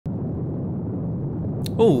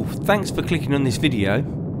Oh, thanks for clicking on this video.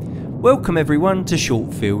 Welcome everyone to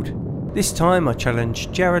Shortfield. This time I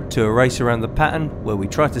challenged Jared to a race around the pattern where we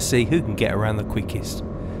try to see who can get around the quickest.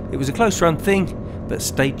 It was a close run thing, but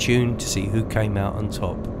stay tuned to see who came out on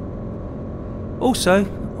top. Also,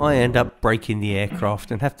 I end up breaking the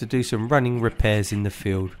aircraft and have to do some running repairs in the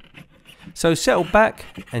field. So settle back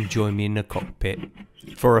and join me in the cockpit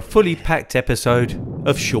for a fully packed episode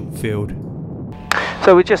of Shortfield.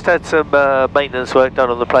 So we just had some maintenance work done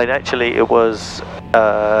on the plane. Actually it was,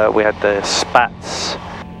 we had the spats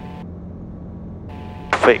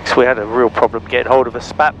fixed. We had a real problem getting hold of a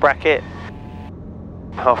spat bracket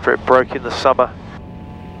after it broke in the summer.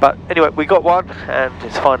 But anyway, we got one and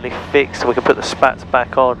it's finally fixed. We can put the spats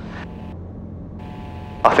back on.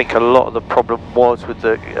 I think a lot of the problem was with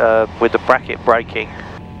the bracket breaking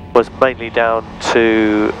was mainly down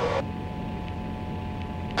to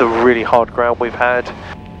the really hard ground we've had.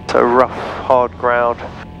 So rough, hard ground,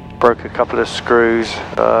 broke a couple of screws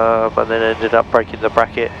and then ended up breaking the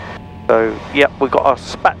bracket. So yeah, we got our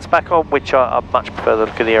spats back on, which I much prefer the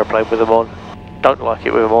look of the airplane with them on. Don't like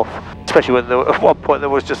it with them off, especially when at one point there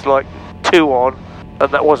was just like two on,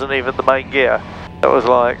 and that wasn't even the main gear. That was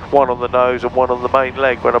like one on the nose and one on the main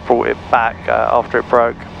leg when I brought it back after it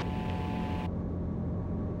broke.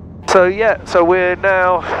 So yeah, so we're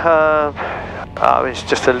now, it's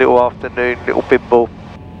just a little afternoon, little bimble.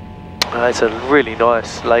 It's a really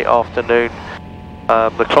nice late afternoon.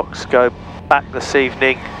 The clocks go back this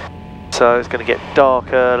evening, so it's going to get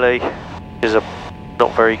dark early, which is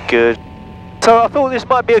not very good. So I thought this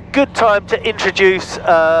might be a good time to introduce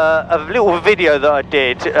a little video that I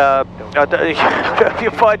did. I don't know if you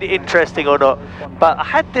find it interesting or not, but I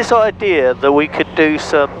had this idea that we could do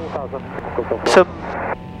some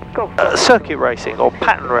circuit racing or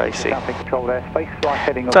pattern racing.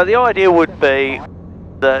 So the idea would be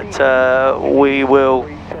that we will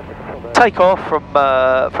take off from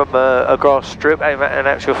a grass strip. In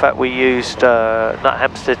actual fact, we used Nut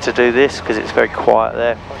Hampstead to do this because it's very quiet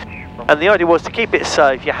there. And the idea was to keep it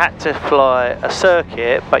safe. You had to fly a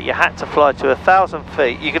circuit, but you had to fly to 1,000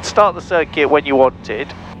 feet. You could start the circuit when you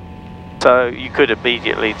wanted, so you could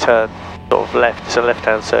immediately turn sort of left. It's a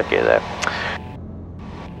left-hand circuit there.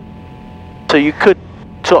 So you could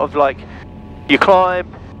sort of like, you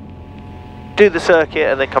climb, do the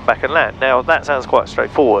circuit and then come back and land. Now that sounds quite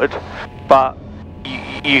straightforward, but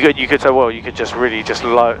you could say, well, you could just really just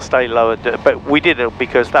stay low and do it. But we didn't,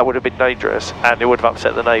 because that would have been dangerous and it would have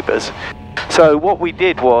upset the neighbours. So what we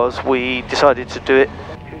did was we decided to do it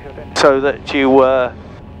so that you were,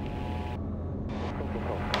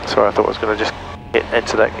 sorry, I thought I was going to just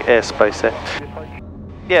enter that airspace there.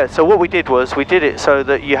 Yeah, so what we did was we did it so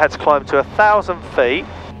that you had to climb to 1,000 feet,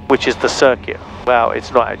 which is the circuit. Well,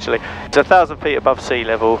 it's not actually. It's 1,000 feet above sea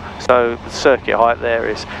level, so the circuit height there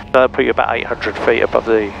is, that'll put you about 800 feet above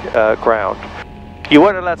the ground. You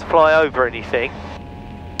weren't allowed to fly over anything,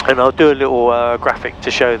 and I'll do a little graphic to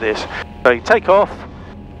show this. So you take off,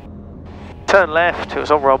 turn left, it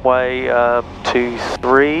was on runway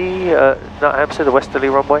 23, Nut Hampstead, the westerly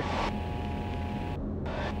runway.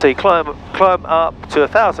 So you climb up to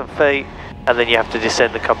 1,000 feet, and then you have to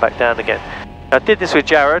descend and come back down again. I did this with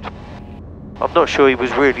Jared. I'm not sure he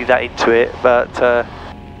was really that into it,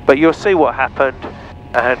 but you'll see what happened,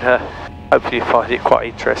 and hopefully you find it quite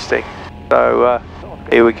interesting. So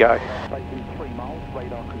here we go.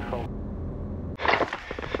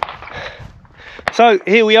 So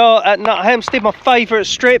here we are at Nut Hampstead, my favourite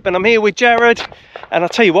strip, and I'm here with Jared. And I'll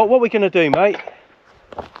tell you what we're going to do, mate.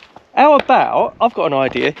 How about, I've got an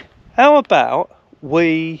idea, how about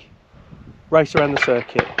we race around the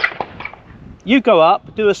circuit? You go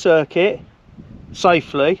up, do a circuit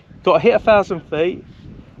safely, got to hit 1,000 feet,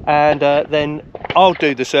 and then I'll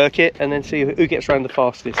do the circuit and then see who gets around the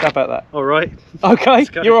fastest. How about that? All right. Okay,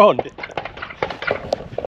 you're on. At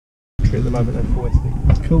the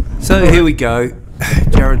moment, cool. So here we go.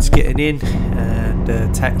 Jared's getting in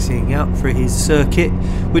and taxiing out for his circuit.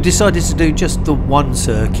 We decided to do just the one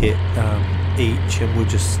circuit each, and we'll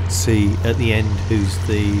just see at the end who's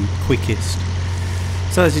the quickest.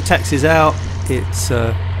 So as he taxis out, it's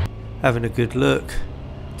having a good look,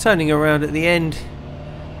 turning around at the end,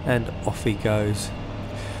 and off he goes.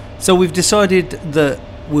 So we've decided that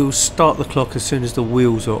we'll start the clock as soon as the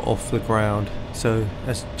wheels are off the ground. So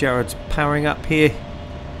as Jared's powering up here,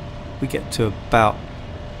 we get to about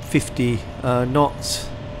 50 knots,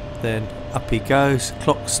 then up he goes,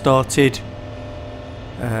 clock started,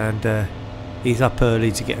 and he's up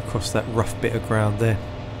early to get across that rough bit of ground there.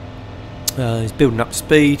 He's building up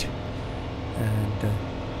speed, and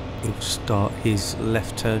he'll start his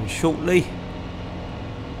left turn shortly.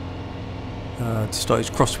 to start his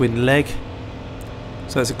crosswind leg.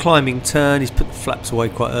 So it's a climbing turn. He's put the flaps away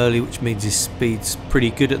quite early, which means his speed's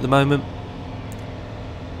pretty good at the moment.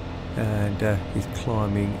 And he's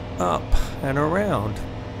climbing up and around.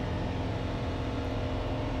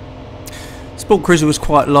 Sport Cruiser was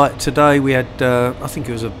quite light today. We had, I think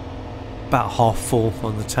it was about half full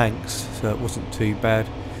on the tanks, so it wasn't too bad.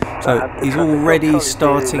 So he's already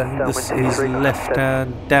starting his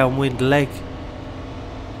left-hand downwind leg,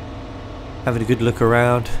 having a good look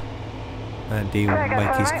around, and he will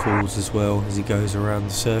make his calls as well as he goes around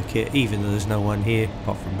the circuit, even though there's no one here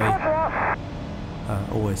apart from me.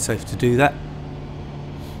 Always safe to do that.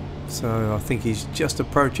 So I think he's just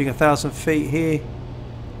approaching 1,000 feet here,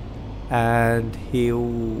 and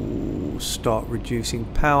he'll start reducing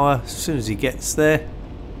power as soon as he gets there.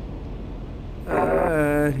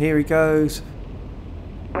 Here he goes.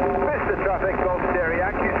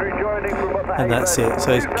 And that's it.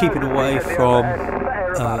 So he's keeping away from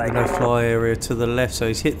the no-fly area to the left. So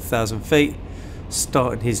he's hit 1,000 feet,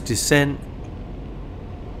 starting his descent.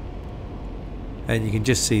 And you can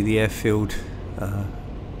just see the airfield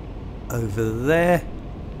over there.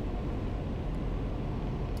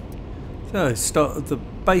 So start at the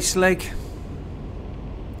base leg.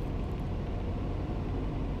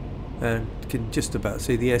 And can just about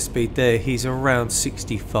see the airspeed there. He's around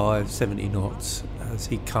 65, 70 knots as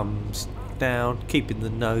he comes down, keeping the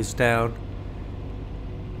nose down.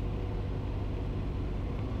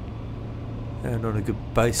 And on a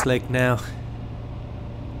good base leg now.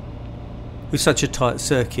 With such a tight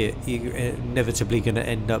circuit, you're inevitably going to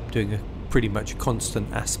end up doing a pretty much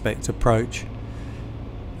constant aspect approach.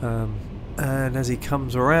 And as he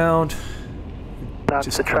comes around,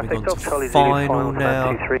 just coming on to final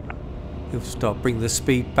now, he'll start bringing the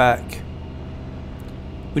speed back.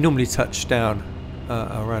 We normally touch down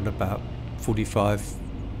around about 45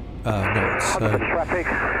 knots. So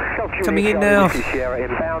coming in now,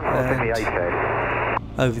 and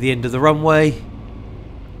over the end of the runway.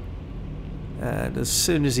 And as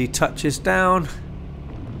soon as he touches down,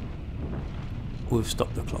 we'll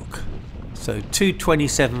stop the clock. So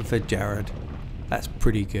 2:27 for Jared. That's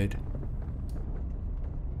pretty good.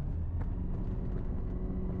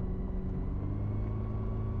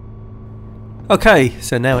 Okay,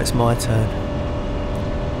 so now it's my turn.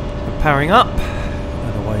 We're powering up,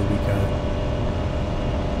 and away we go.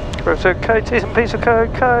 It's okay, T's and P's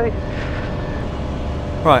okay.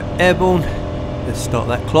 Right, airborne. Let's start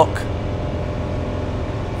that clock.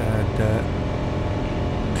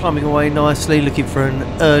 Climbing away nicely, looking for an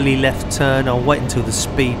early left turn. I'll wait until the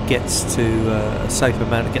speed gets to a safe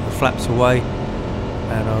amount to get the flaps away,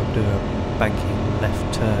 and I'll do a banking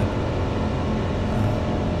left turn.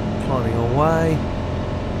 Climbing away,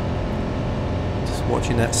 just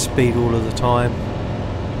watching that speed all of the time.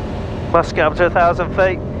 Must get up to 1,000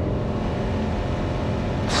 feet.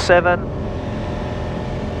 7.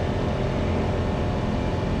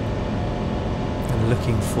 And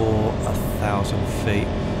looking for 1,000 feet.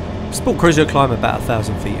 Sport Cruiser will climb about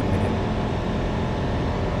 1,000 feet a minute.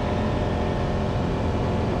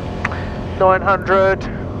 900.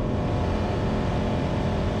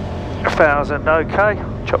 1,000, okay.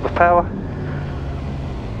 Chop the power.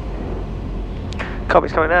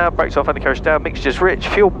 Carpet's coming out, brakes off, undercarriage down, mixture's rich,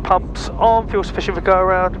 fuel pumps on, fuel sufficient for go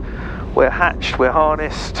around. We're hatched, we're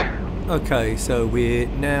harnessed. Okay, so we're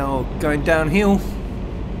now going downhill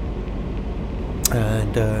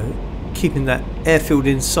and keeping that airfield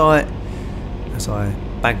in sight as I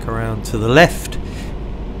bank around to the left.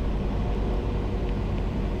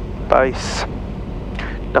 Base.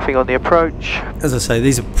 Nothing on the approach. As I say,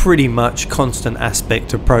 these are pretty much constant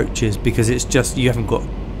aspect approaches because it's just you haven't got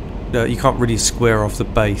you can't really square off the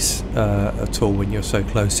base at all when you're so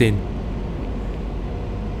close in.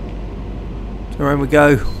 So around we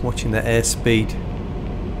go, watching that airspeed.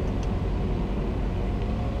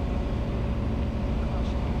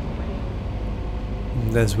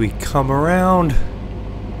 And as we come around,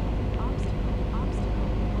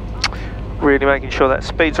 really making sure that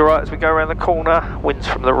speed's alright as we go around the corner. Wind's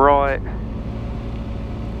from the right.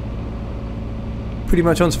 pretty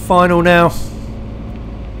much on to final now.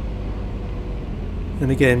 And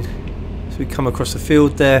again, as we come across the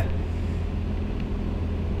field there,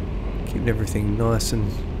 keeping everything nice and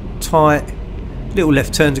tight. Little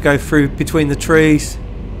left turn to go through between the trees.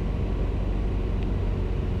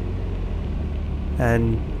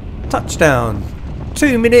 And touchdown.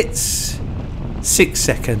 2 minutes 6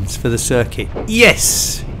 seconds for the circuit.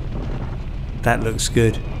 Yes! That looks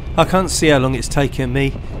good. I can't see how long it's taken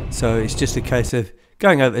me, so it's just a case of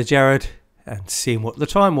going over to Jared and seeing what the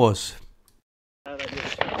time was.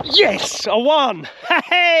 Yes, I won!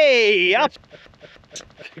 Hey! Up.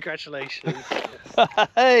 Congratulations.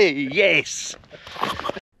 Hey, yes!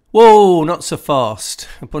 Whoa, not so fast.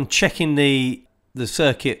 Upon checking the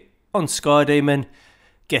circuit on Skydemon,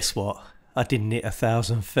 guess what? I didn't hit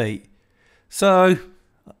 1,000 feet. So,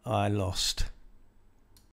 I lost.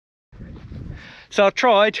 So I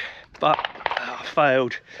tried, but I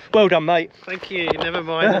failed. Well done, mate. Thank you. Never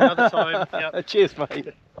mind. Another time. Yep. Cheers,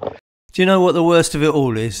 mate. Do you know what the worst of it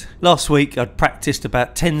all is? Last week I'd practiced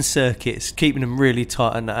about 10 circuits, keeping them really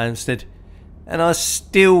tight on the handstand, and I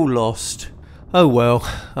still lost. Oh well,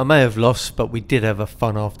 I may have lost, but we did have a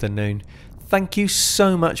fun afternoon. Thank you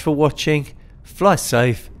so much for watching. Fly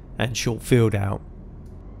safe and short field out.